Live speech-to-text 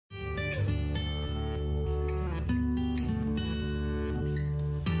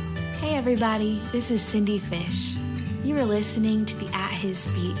Hey everybody, this is Cindy Fish. You are listening to the At His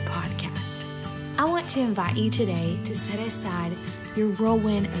Feet podcast. I want to invite you today to set aside your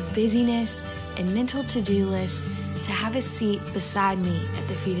whirlwind of busyness and mental to-do list to have a seat beside me at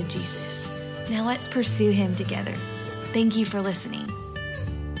the feet of Jesus. Now let's pursue Him together. Thank you for listening.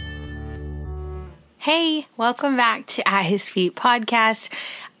 Hey, welcome back to At His Feet podcast.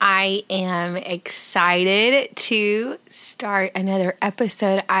 I am excited to start another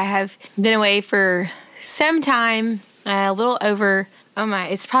episode. I have been away for some time, a little over,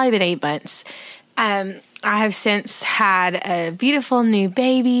 it's probably been 8 months. I have since had a beautiful new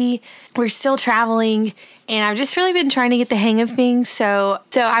baby. We're still traveling, and I've just really been trying to get the hang of things. So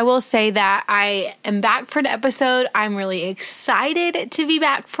I will say that I am back for an episode. I'm really excited to be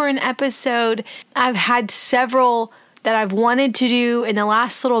back for an episode. I've had several that I've wanted to do in the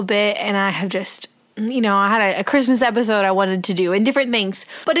last little bit, and I have just, I had a Christmas episode I wanted to do and different things,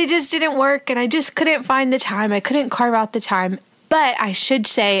 but it just didn't work, and I just couldn't find the time. I couldn't carve out the time. But I should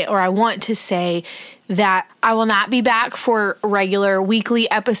say, or I want to say, that I will not be back for regular weekly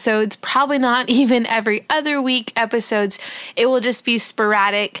episodes, probably not even every other week episodes. It will just be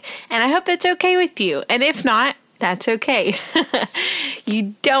sporadic, and I hope that's okay with you. And if not, that's okay.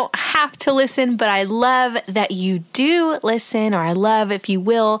 You don't have to listen, but I love that you do listen, or I love if you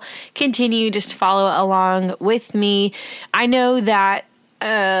will continue just follow along with me. I know that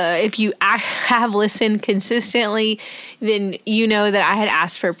if you have listened consistently, then you know that I had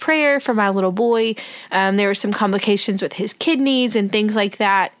asked for prayer for my little boy. There were some complications with his kidneys and things like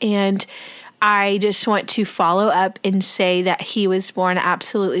that, and I just want to follow up and say that he was born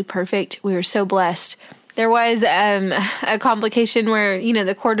absolutely perfect. We were so blessed. There was a complication where,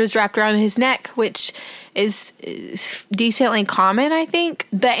 the cord was wrapped around his neck, which is decently common, I think.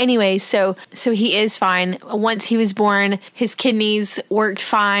 But anyway, so he is fine. Once he was born, his kidneys worked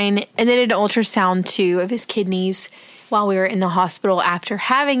fine. And they did an ultrasound, too, of his kidneys while we were in the hospital after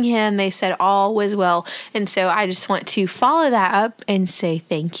having him. They said all was well. And so I just want to follow that up and say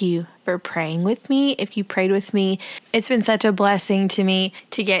thank you for praying with me. If you prayed with me, it's been such a blessing to me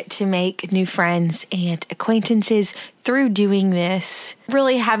to get to make new friends and acquaintances through doing this.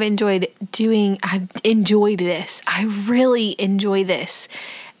 Really have enjoyed I've enjoyed this. I really enjoy this.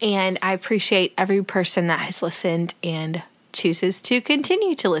 And I appreciate every person that has listened and chooses to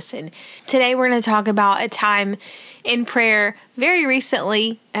continue to listen. Today we're going to talk about a time in prayer very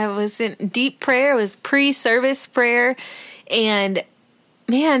recently. It wasn't deep prayer, it was pre-service prayer. And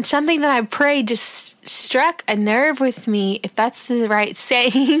man, something that I prayed just struck a nerve with me, if that's the right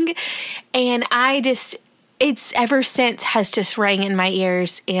saying. And it's ever since has just rang in my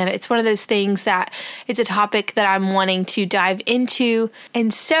ears. And it's one of those things that it's a topic that I'm wanting to dive into.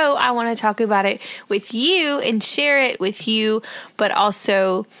 And so I want to talk about it with you and share it with you. But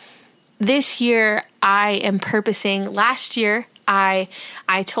also this year I am purposing, last year I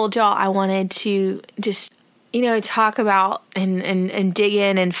told y'all I wanted to just talk about and dig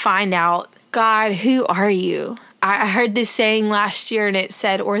in and find out, God, who are you? I heard this saying last year, and it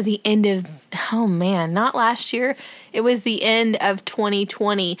said, or the end of, not last year. It was the end of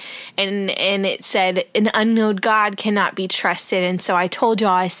 2020, and it said, an unknown God cannot be trusted. And so I told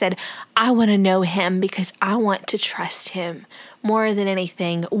y'all, I said, I want to know Him because I want to trust Him more than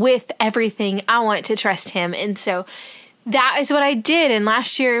anything. With everything, I want to trust Him. And so that is what I did. And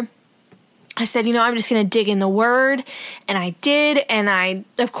last year, I said, I'm just going to dig in the Word, and I did, and I,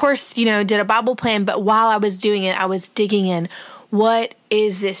 of course, did a Bible plan, but while I was doing it, I was digging in, what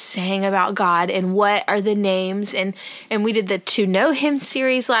is this saying about God, and what are the names, and we did the To Know Him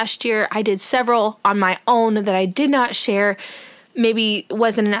series last year. I did several on my own that I did not share, maybe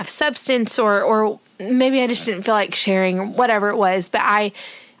wasn't enough substance, or maybe I just didn't feel like sharing, whatever it was, but I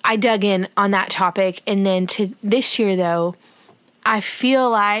dug in on that topic, and then to this year, though, I feel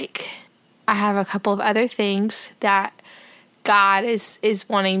like I have a couple of other things that God is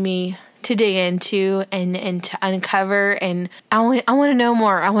wanting me to dig into and to uncover. And I want to know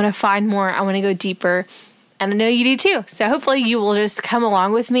more. I want to find more. I want to go deeper. And I know you do too. So hopefully you will just come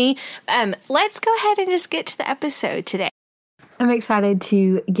along with me. Let's go ahead and just get to the episode today. I'm excited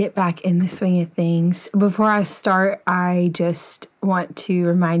to get back in the swing of things. Before I start, I just want to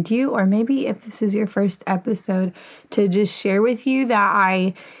remind you, or maybe if this is your first episode, to just share with you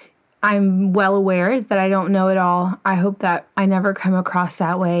that I'm well aware that I don't know it all. I hope that I never come across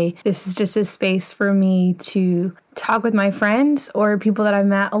that way. This is just a space for me to talk with my friends or people that I've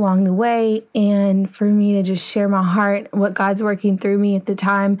met along the way, and for me to just share my heart, what God's working through me at the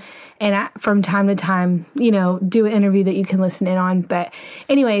time, and from time to time, do an interview that you can listen in on. But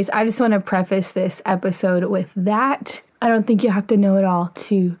anyways, I just want to preface this episode with that. I don't think you have to know it all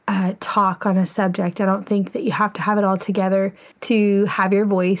to talk on a subject. I don't think that you have to have it all together to have your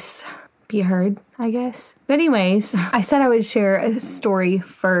voice be heard, I guess. But anyways, I said I would share a story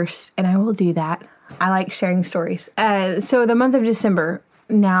first, and I will do that. I like sharing stories. So the month of December,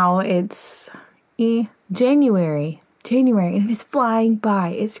 now it's January, and it's flying by.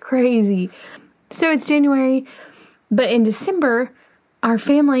 It's crazy. So it's January, but in December, our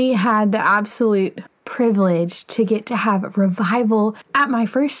family had the absolute privilege to get to have revival at my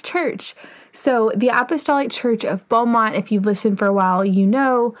first church. So the Apostolic Church of Beaumont, if you've listened for a while, you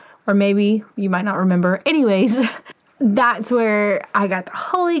know, or maybe you might not remember. Anyways, that's where I got the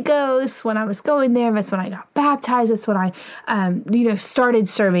Holy Ghost when I was going there. That's when I got baptized. That's when I, started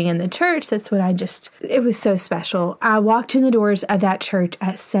serving in the church. That's when it was so special. I walked in the doors of that church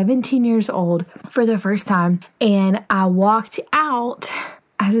at 17 years old for the first time. And I walked out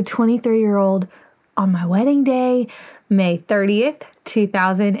as a 23-year-old on my wedding day, May 30th,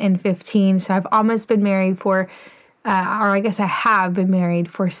 2015. So I've almost been married for or I guess I have been married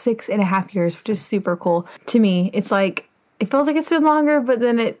for 6.5 years, which is super cool. To me, it's like, it feels like it's been longer, but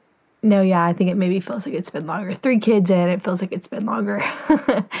then I think it maybe feels like it's been longer. 3 kids in, it feels like it's been longer.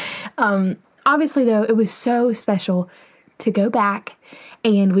 Obviously, though, it was so special to go back,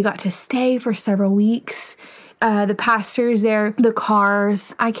 and we got to stay for several weeks. The pastors there, the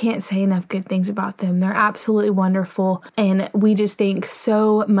Carrs, I can't say enough good things about them. They're absolutely wonderful. And we just think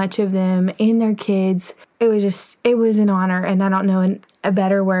so much of them and their kids. It was an honor. And I don't know a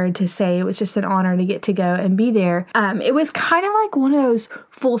better word to say. It was just an honor to get to go and be there. It was kind of like one of those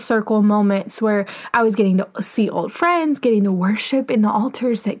full circle moments where I was getting to see old friends, getting to worship in the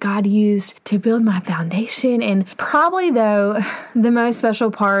altars that God used to build my foundation. And probably, though, the most special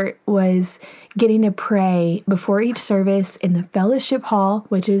part was getting to pray before each service in the fellowship hall,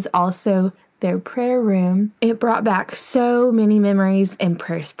 which is also their prayer room. It brought back so many memories and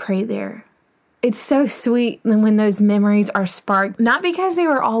prayers prayed there. It's so sweet when those memories are sparked, not because they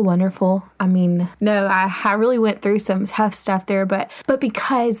were all wonderful. I mean, no, I really went through some tough stuff there, but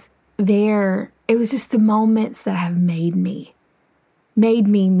because it was just the moments that have made me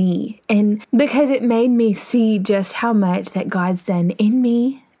me. And because it made me see just how much that God's done in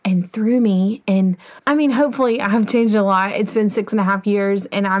me and through me. And I mean, hopefully I've changed a lot. It's been 6.5 years,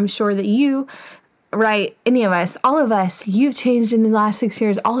 and I'm sure that you, right, any of us, all of us, you've changed in the last 6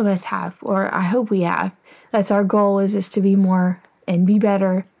 years. All of us have, or I hope we have. That's our goal, is just to be more and be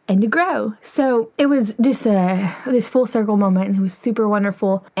better and to grow. So it was just this full circle moment, and it was super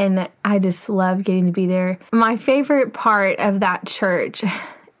wonderful. And I just love getting to be there. My favorite part of that church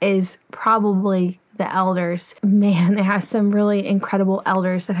is probably the elders. Man, they have some really incredible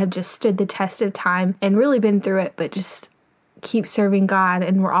elders that have just stood the test of time and really been through it, but just keep serving God,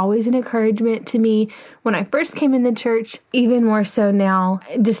 and were always an encouragement to me when I first came in the church, even more so now,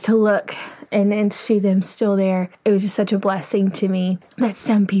 just to look and see them still there. It was just such a blessing to me that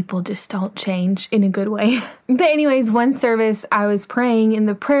some people just don't change in a good way. But anyways, one service I was praying in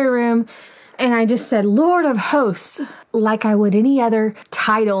the prayer room, and I just said, Lord of hosts, like I would any other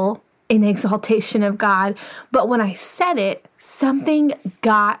title in exaltation of God. But when I said it, something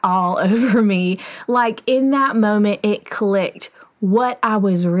got all over me. Like in that moment, it clicked what I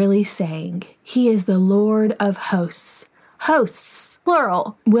was really saying. He is the Lord of hosts. Hosts,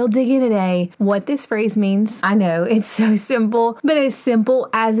 plural. We'll dig in today what this phrase means. I know it's so simple, but as simple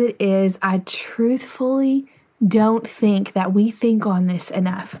as it is, I truthfully don't think that we think on this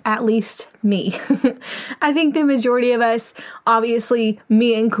enough, at least me. I think the majority of us, obviously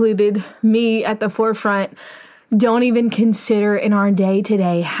me included, me at the forefront, don't even consider in our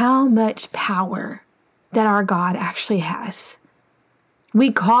day-to-day how much power that our God actually has.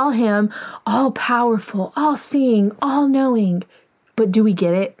 We call him all-powerful, all-seeing, all-knowing, but do we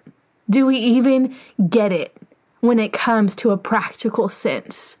get it? Do we even get it when it comes to a practical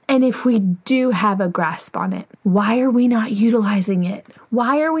sense? And if we do have a grasp on it, why are we not utilizing it?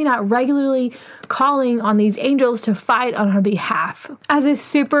 Why are we not regularly calling on these angels to fight on our behalf? As a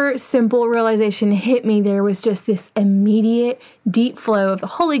super simple realization hit me, there was just this immediate deep flow of the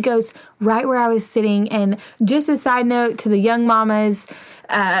Holy Ghost right where I was sitting. And just a side note to the young mamas,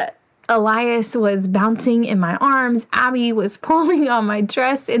 Elias was bouncing in my arms, Abby was pulling on my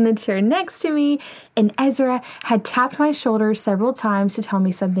dress in the chair next to me, and Ezra had tapped my shoulder several times to tell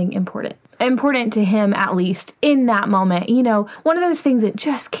me something important. Important to him, at least, in that moment. You know, one of those things that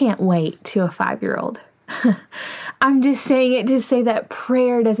just can't wait to a 5-year-old. I'm just saying it to say that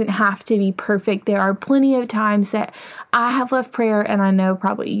prayer doesn't have to be perfect. There are plenty of times that I have left prayer, and I know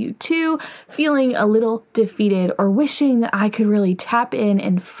probably you too, feeling a little defeated or wishing that I could really tap in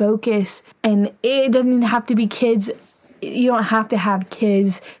and focus. And it doesn't have to be kids You don't have to have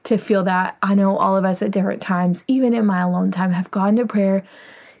kids to feel that. I know all of us at different times, even in my alone time, have gone to prayer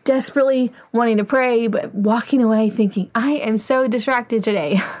desperately wanting to pray, but walking away thinking, I am so distracted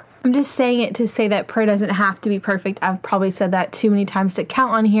today. I'm just saying it to say that prayer doesn't have to be perfect. I've probably said that too many times to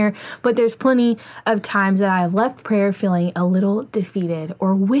count on here, but there's plenty of times that I've left prayer feeling a little defeated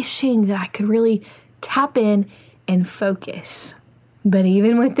or wishing that I could really tap in and focus. But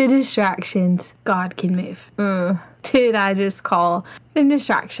even with the distractions, God can move. Did I just call them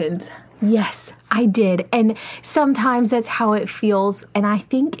distractions? Yes, I did. And sometimes that's how it feels. And I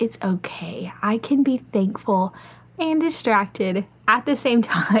think it's okay. I can be thankful and distracted at the same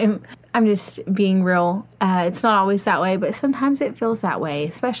time. I'm just being real. It's not always that way, but sometimes it feels that way,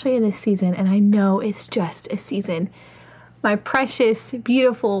 especially in this season. And I know it's just a season. My precious,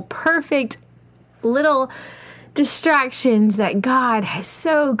 beautiful, perfect little distractions that God has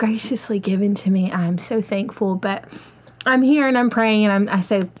so graciously given to me. I'm so thankful, but I'm here and I'm praying and I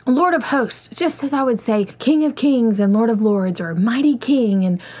say, Lord of hosts, just as I would say King of kings and Lord of lords or mighty king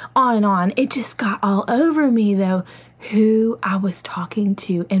and on and on. It just got all over me though, who I was talking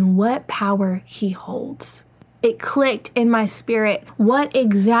to and what power he holds. It clicked in my spirit what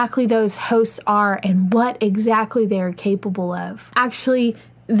exactly those hosts are and what exactly they're capable of. Actually,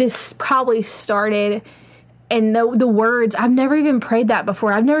 this probably started in the words, I've never even prayed that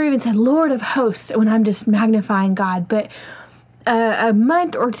before. I've never even said Lord of hosts when I'm just magnifying God. But a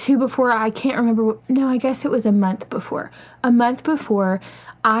month or two before, I can't remember. No, I guess it was a month before. A month before,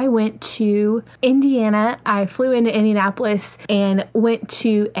 I went to Indiana. I flew into Indianapolis and went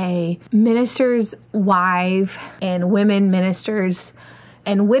to a minister's wife and women ministers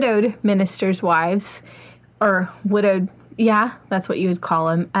and widowed ministers' wives, or widowed, yeah, that's what you would call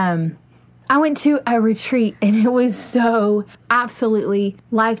them. I went to a retreat and it was so absolutely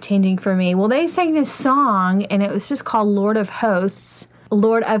life-changing for me. Well, they sang this song and it was just called Lord of Hosts.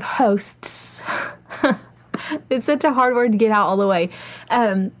 Lord of Hosts. It's such a hard word to get out all the way.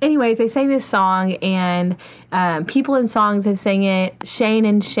 Anyways, they sang this song and people in songs have sang it.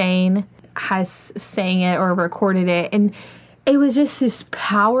 Shane has sang it or recorded it. And it was just this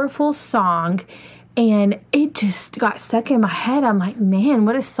powerful song. And it just got stuck in my head. I'm like, man,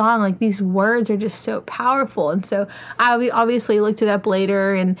 what a song. Like, these words are just so powerful. And so I obviously looked it up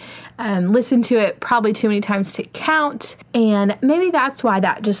later and listened to it probably too many times to count. And maybe that's why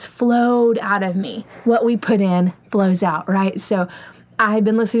that just flowed out of me. What we put in flows out, right? So I had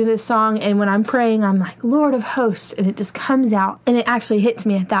been listening to this song, and when I'm praying, I'm like, Lord of hosts, and it just comes out, and it actually hits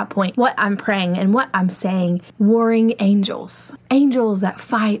me at that point, what I'm praying and what I'm saying, warring angels, angels that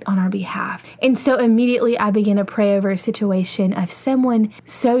fight on our behalf. And so immediately I began to pray over a situation of someone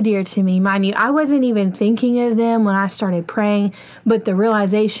so dear to me. Mind you, I wasn't even thinking of them when I started praying, but the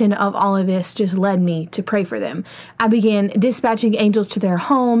realization of all of this just led me to pray for them. I began dispatching angels to their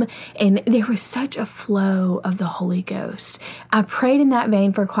home, and there was such a flow of the Holy Ghost. I prayed in that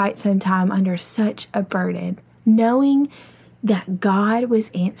vein for quite some time under such a burden, knowing that God was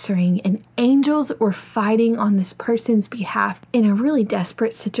answering and angels were fighting on this person's behalf in a really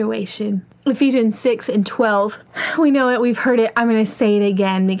desperate situation. Ephesians 6:12, we know it, we've heard it. I'm going to say it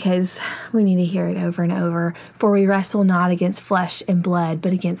again because we need to hear it over and over. For we wrestle not against flesh and blood,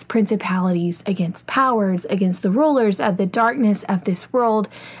 but against principalities, against powers, against the rulers of the darkness of this world,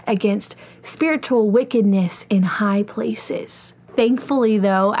 against spiritual wickedness in high places. Thankfully,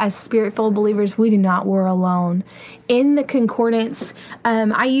 though, as Spirit-filled believers, we do not war alone. In the concordance,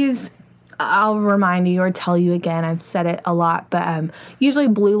 I'll remind you or tell you again, I've said it a lot, but usually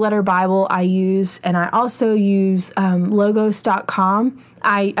Blue Letter Bible I use, and I also use logos.com.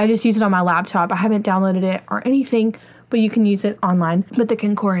 I just use it on my laptop. I haven't downloaded it or anything, but you can use it online. But the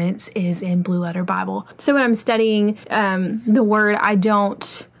concordance is in Blue Letter Bible. So when I'm studying the word, I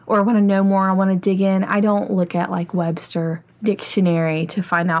don't, or want to know more, I want to dig in, I don't look at like Webster dictionary to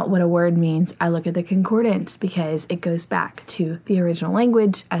find out what a word means. I look at the concordance because it goes back to the original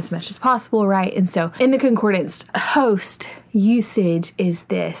language as much as possible, right? And so in the concordance, host usage is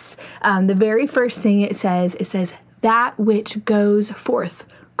this. The very first thing it says that which goes forth,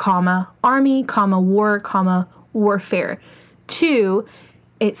 comma, army, comma, war, comma, warfare. 2,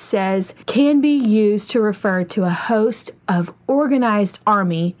 it says can be used to refer to a host of organized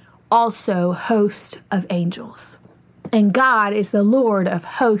army, also host of angels. And God is the Lord of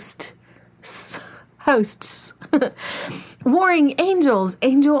hosts. Warring angels,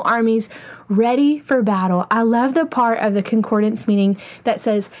 angel armies ready for battle. I love the part of the concordance meaning that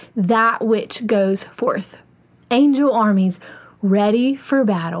says that which goes forth. Angel armies ready for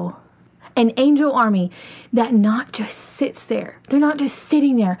battle. An angel army that not just sits there. They're not just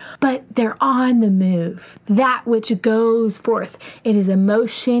sitting there, but they're on the move. That which goes forth. It is a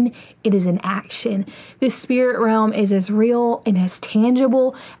motion. It is an action. The spirit realm is as real and as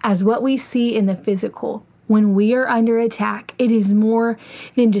tangible as what we see in the physical. When we are under attack, it is more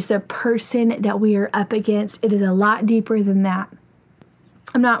than just a person that we are up against. It is a lot deeper than that.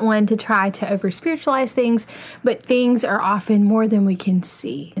 I'm not one to try to over-spiritualize things, but things are often more than we can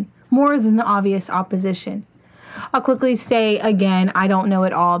see, more than the obvious opposition. I'll quickly say again, I don't know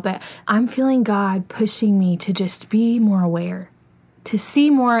it all, but I'm feeling God pushing me to just be more aware, to see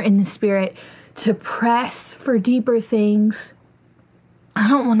more in the spirit, to press for deeper things. I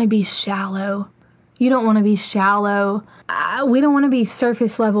don't want to be shallow. You don't want to be shallow. We don't want to be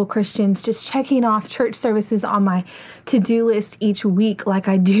surface level Christians just checking off church services on my to-do list each week like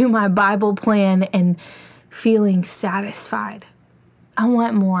I do my Bible plan and feeling satisfied. I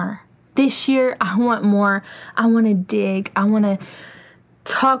want more. This year, I want more. I want to dig. I want to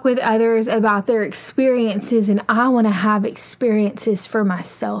talk with others about their experiences, and I want to have experiences for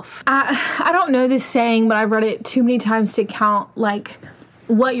myself. I don't know this saying, but I've read it too many times to count, like,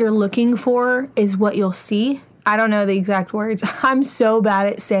 what you're looking for is what you'll see. I don't know the exact words. I'm so bad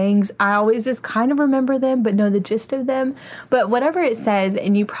at sayings. I always just kind of remember them, but know the gist of them. But whatever it says,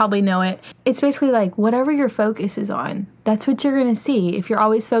 and you probably know it, it's basically like whatever your focus is on, that's what you're going to see. If you're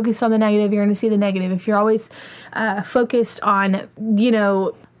always focused on the negative, you're going to see the negative. If you're always focused on,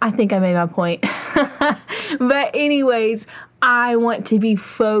 I think I made my point. But anyways, I want to be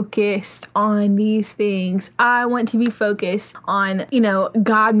focused on these things. I want to be focused on,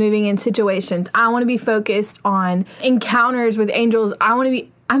 God moving in situations. I want to be focused on encounters with angels.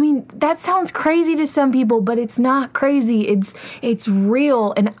 That sounds crazy to some people, but it's not crazy. It's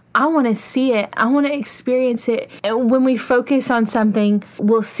real, and I want to see it. I want to experience it. And when we focus on something,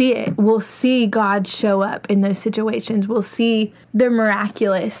 we'll see it. We'll see God show up in those situations. We'll see the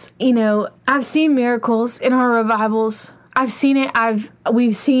miraculous. I've seen miracles in our revivals. I've seen it.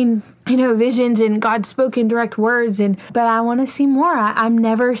 We've seen, visions and God spoken direct words, but I want to see more. I'm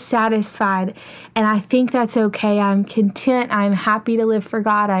never satisfied, and I think that's okay. I'm content. I'm happy to live for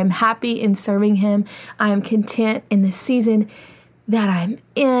God. I'm happy in serving Him. I am content in the season that I'm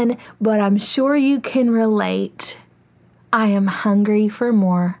in, but I'm sure you can relate. I am hungry for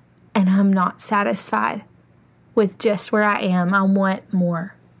more, and I'm not satisfied with just where I am. I want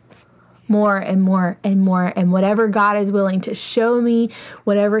more. More and more and more, and whatever God is willing to show me,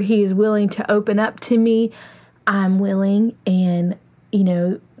 whatever He is willing to open up to me, I'm willing, and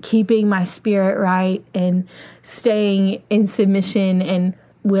keeping my spirit right and staying in submission and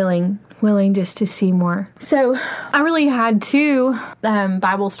willing just to see more. So I really had two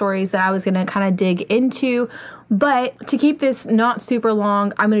Bible stories that I was going to kind of dig into, but to keep this not super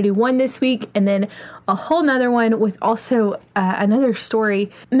long, I'm going to do one this week and then a whole nother one with also another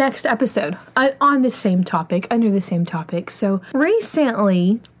story next episode on the same topic, under the same topic. So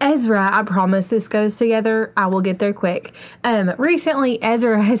recently, Ezra, I promise this goes together. I will get there quick. Recently,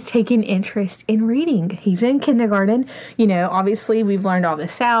 Ezra has taken interest in reading. He's in kindergarten. Obviously we've learned all the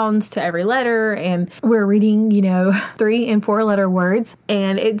sounds to every letter, and we're reading, 3 and 4 letter words.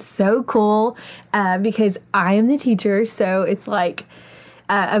 And it's so cool because I am the teacher. So it's like,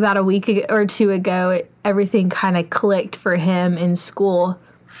 about a week or two ago, everything kind of clicked for him in school,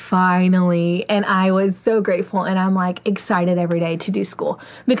 finally. And I was so grateful, and I'm like excited every day to do school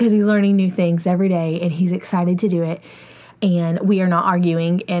because he's learning new things every day, and he's excited to do it. And we are not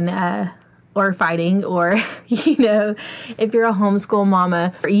arguing or fighting, or, if you're a homeschool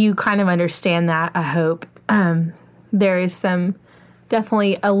mama, you kind of understand that, I hope. There is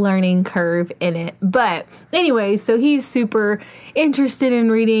definitely a learning curve in it. But anyway, so he's super interested in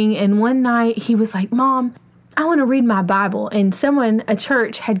reading. And one night he was like, Mom, I want to read my Bible. And a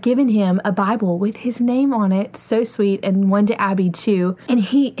church had given him a Bible with his name on it. So sweet. And one to Abby too. And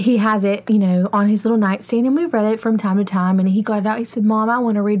he has it, on his little nightstand. And we've read it from time to time. And he got it out. He said, Mom, I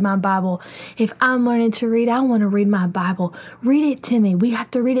want to read my Bible. If I'm learning to read, I want to read my Bible. Read it to me. We have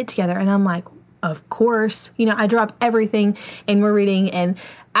to read it together. And I'm like, of course. I drop everything and we're reading. And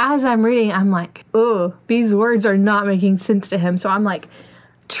as I'm reading, I'm like, oh, these words are not making sense to him. So I'm like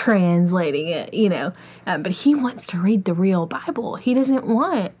translating it, but he wants to read the real Bible. He doesn't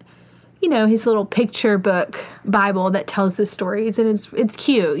want, his little picture book Bible that tells the stories, and it's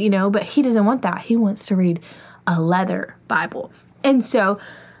cute, but he doesn't want that. He wants to read a leather Bible. And so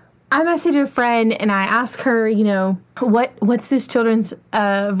I message a friend and I ask her, what's this children's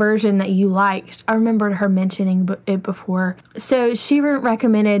version that you liked? I remembered her mentioning it before. So she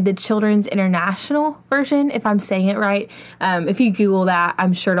recommended the Children's International version, if I'm saying it right. If you Google that,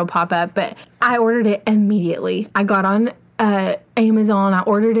 I'm sure it'll pop up. But I ordered it immediately. I got on Amazon. I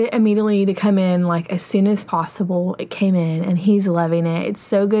ordered it immediately to come in as soon as possible. It came in and he's loving it. It's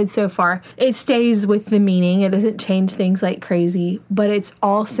so good so far. It stays with the meaning. It doesn't change things like crazy, but it's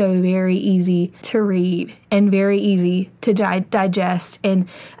also very easy to read and very easy to digest. And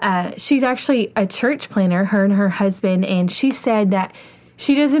she's actually a church planner, her and her husband, and she said that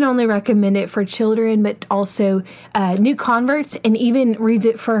she doesn't only recommend it for children, but also new converts, and even reads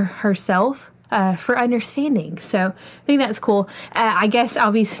it for herself. For understanding. So I think that's cool. I guess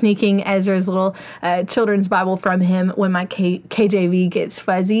I'll be sneaking Ezra's little children's Bible from him when my KJV gets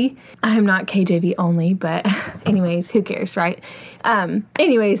fuzzy. I'm not KJV only, but anyways, who cares, right?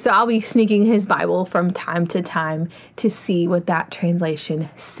 So I'll be sneaking his Bible from time to time to see what that translation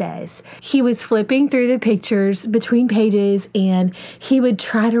says. He was flipping through the pictures between pages, and he would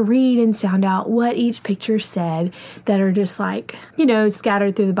try to read and sound out what each picture said that are just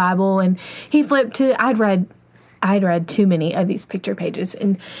scattered through the Bible. And he flipped to, I'd read too many of these picture pages,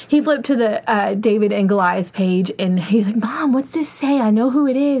 and he flipped to the David and Goliath page, and he's like, Mom, what's this say? I know who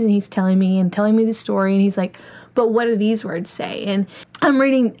it is. And he's telling me the story, and he's like, but what do these words say? And I'm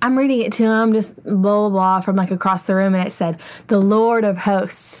reading it to him, just blah, blah, blah, from across the room, and it said, the Lord of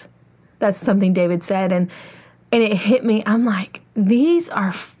hosts. That's something David said, and it hit me. I'm like, these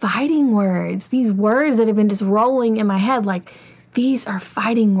are fighting words. These words that have been just rolling in my head, these are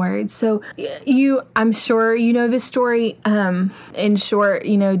fighting words. So I'm sure you know this story. In short,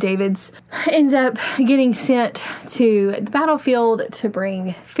 David's ends up getting sent to the battlefield to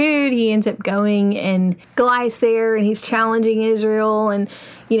bring food. He ends up going, and Goliath's there, and he's challenging Israel and,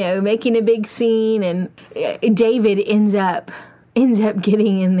 making a big scene. And David ends up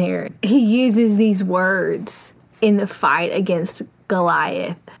getting in there. He uses these words in the fight against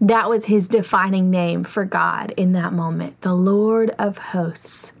Goliath. That was his defining name for God in that moment, the Lord of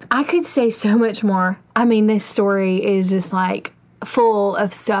hosts. I could say so much more. I mean, this story is just full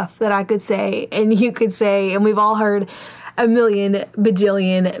of stuff that I could say and you could say, and we've all heard a million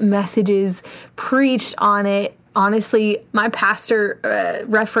bajillion messages preached on it. Honestly, my pastor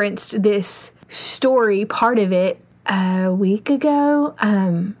referenced this story, part of it, a week ago.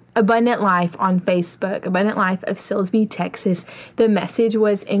 Abundant Life on Facebook, Abundant Life of Silsbee, Texas. The message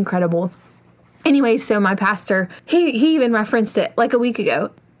was incredible. Anyway, so my pastor, he even referenced it a week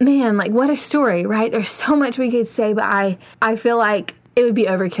ago. Man, what a story, right? There's so much we could say, but I feel like it would be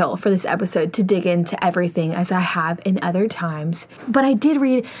overkill for this episode to dig into everything as I have in other times. But I did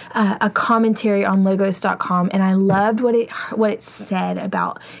read a commentary on logos.com, and I loved what it said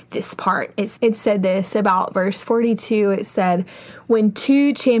about this part. It said this about verse 42. It said, when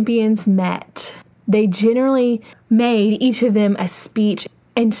two champions met, they generally made each of them a speech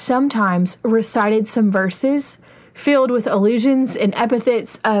and sometimes recited some verses filled with allusions and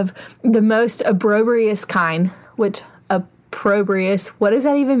epithets of the most opprobrious kind, which opprobrious, what does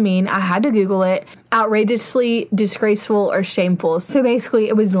that even mean? I had to Google it. Outrageously disgraceful or shameful. So basically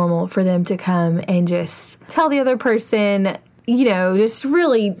it was normal for them to come and just tell the other person, just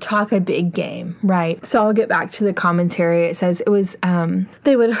really talk a big game, right? So I'll get back to the commentary. It says it was,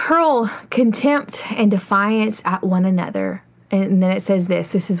 they would hurl contempt and defiance at one another. And then it says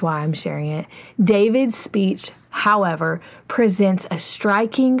this is why I'm sharing it. David's speech, however, presents a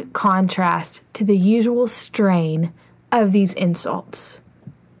striking contrast to the usual strain of these insults.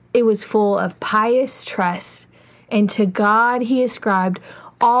 It was full of pious trust, and to God he ascribed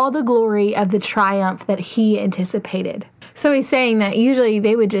all the glory of the triumph that he anticipated. So he's saying that usually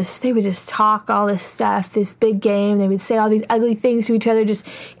they would just talk all this stuff, this big game. They would say all these ugly things to each other, just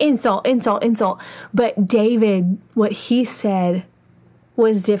insult. But David, what he said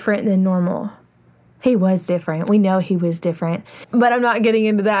was different than normal. He was different. We know he was different, but I'm not getting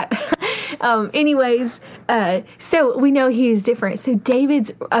into that. So we know he is different. So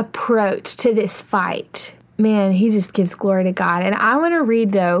David's approach to this fight, man, he just gives glory to God. And I want to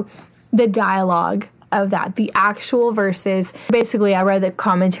read, though, the dialogue of that, the actual verses. Basically, I read the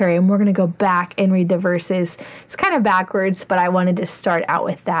commentary, and we're going to go back and read the verses. It's kind of backwards, but I wanted to start out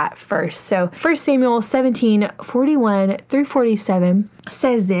with that first. So 1 Samuel 17:41 through 47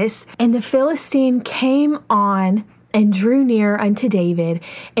 says this, and the Philistine came on and drew near unto David,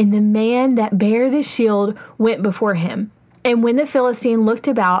 and the man that bare the shield went before him. And when the Philistine looked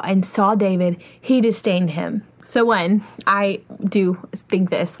about and saw David, he disdained him. So one, I do think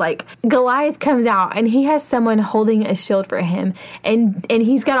this, like Goliath comes out and he has someone holding a shield for him, and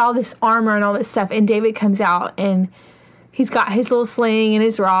he's got all this armor and all this stuff, and David comes out and he's got his little sling and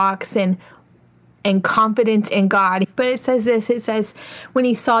his rocks and confidence in God. But it says this, it says, when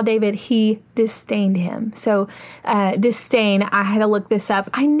he saw David, he disdained him. So disdain, I had to look this up.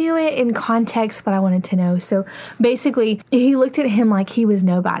 I knew it in context, but I wanted to know. So basically, he looked at him like he was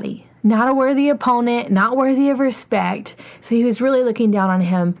nobody. Not a worthy opponent, not worthy of respect. So he was really looking down on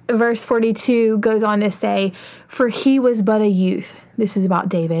him. Verse 42 goes on to say, for he was but a youth. This is about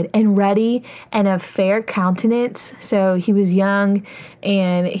David, and ready and of fair countenance. So he was young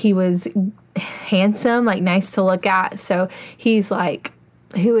and he was handsome, like nice to look at. So he's like,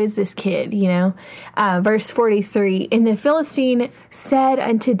 who is this kid, you know? Verse 43, and the Philistine said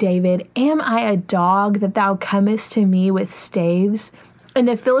unto David, am I a dog that thou comest to me with staves? And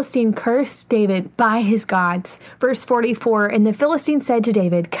the Philistine cursed David by his gods. Verse 44, and the Philistine said to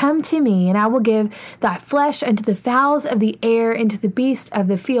David, come to me, and I will give thy flesh unto the fowls of the air and to the beasts of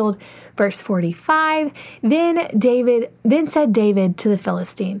the field. Verse 45, then said David to the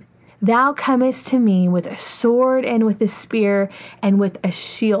Philistine, thou comest to me with a sword and with a spear and with a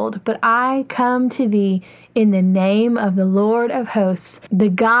shield, but I come to thee in the name of the Lord of hosts, the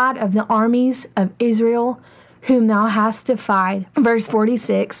God of the armies of Israel, whom thou hast defied. Verse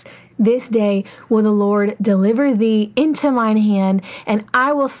 46, this day will the Lord deliver thee into mine hand, and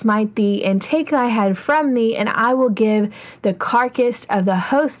I will smite thee and take thy head from thee, and I will give the carcass of the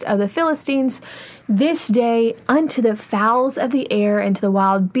host of the Philistines this day unto the fowls of the air and to the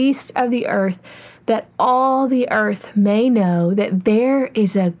wild beasts of the earth, that all the earth may know that there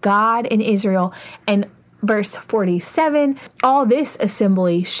is a God in Israel. And verse 47, all this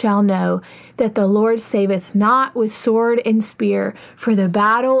assembly shall know that the Lord saveth not with sword and spear, for the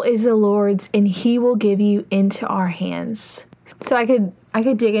battle is the Lord's, and he will give you into our hands. So I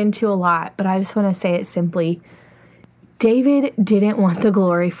could dig into a lot, but I just want to say it simply. David didn't want the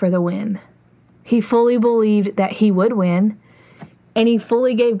glory for the win. He fully believed that he would win, and he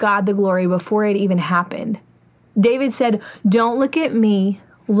fully gave God the glory before it even happened. David said, don't look at me,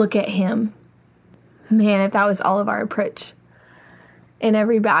 look at him. Man, if that was all of our approach in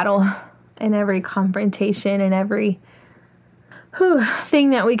every battle, in every confrontation, in every thing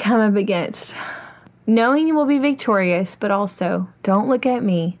that we come up against, knowing you will be victorious, but also don't look at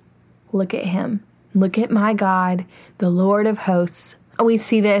me, look at him. Look at my God, the Lord of hosts. We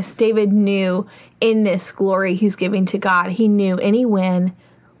see this. David knew in this glory he's giving to God, he knew any win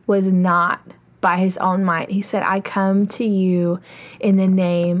was not by his own might. He said, I come to you in the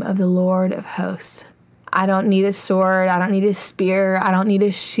name of the Lord of hosts. I don't need a sword. I don't need a spear. I don't need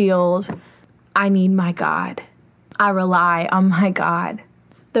a shield. I need my God. I rely on my God.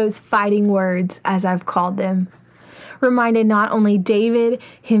 Those fighting words, as I've called them, reminded not only David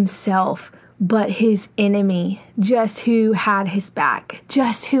himself, but his enemy, just who had his back,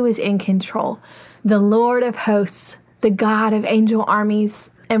 just who was in control. The Lord of hosts, the God of angel armies.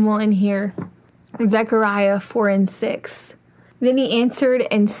 And we'll end here. Zechariah 4:6. Then he answered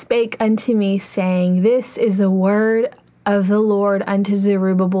and spake unto me, saying, this is the word of the Lord unto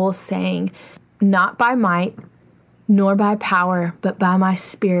Zerubbabel, saying, not by might, nor by power, but by my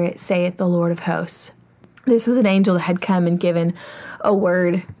spirit, saith the Lord of hosts. This was an angel that had come and given a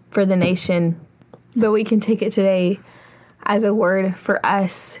word for the nation, but we can take it today as a word for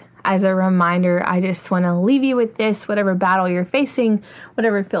us, as a reminder. I just want to leave you with this. Whatever battle you're facing,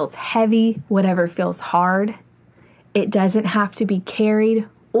 whatever feels heavy, whatever feels hard, it doesn't have to be carried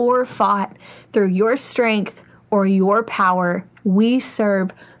or fought through your strength or your power. We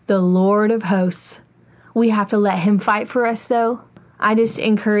serve the Lord of hosts. We have to let him fight for us, though. I just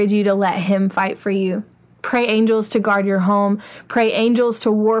encourage you to let him fight for you. Pray angels to guard your home. Pray angels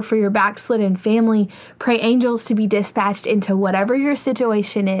to war for your backslidden family. Pray angels to be dispatched into whatever your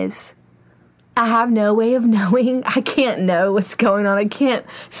situation is. I have no way of knowing. I can't know what's going on. I can't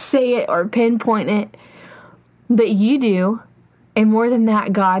say it or pinpoint it. But you do. And more than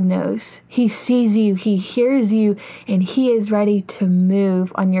that, God knows. He sees you. He hears you. And he is ready to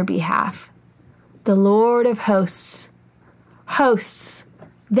move on your behalf. The Lord of hosts. Hosts.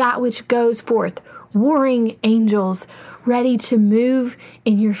 That which goes forth. Warring angels. Ready to move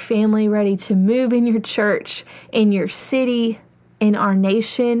in your family. Ready to move in your church. In your city. In our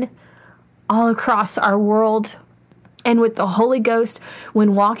nation. All across our world. And with the Holy Ghost,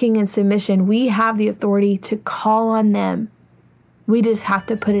 when walking in submission, we have the authority to call on them. We just have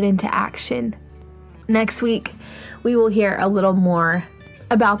to put it into action. Next week, we will hear a little more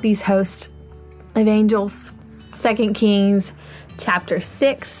about these hosts of angels. 2 Kings chapter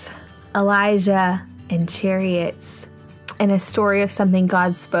 6, Elijah and chariots, and a story of something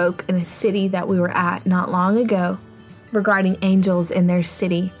God spoke in a city that we were at not long ago regarding angels in their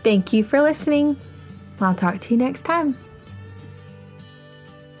city. Thank you for listening. I'll talk to you next time.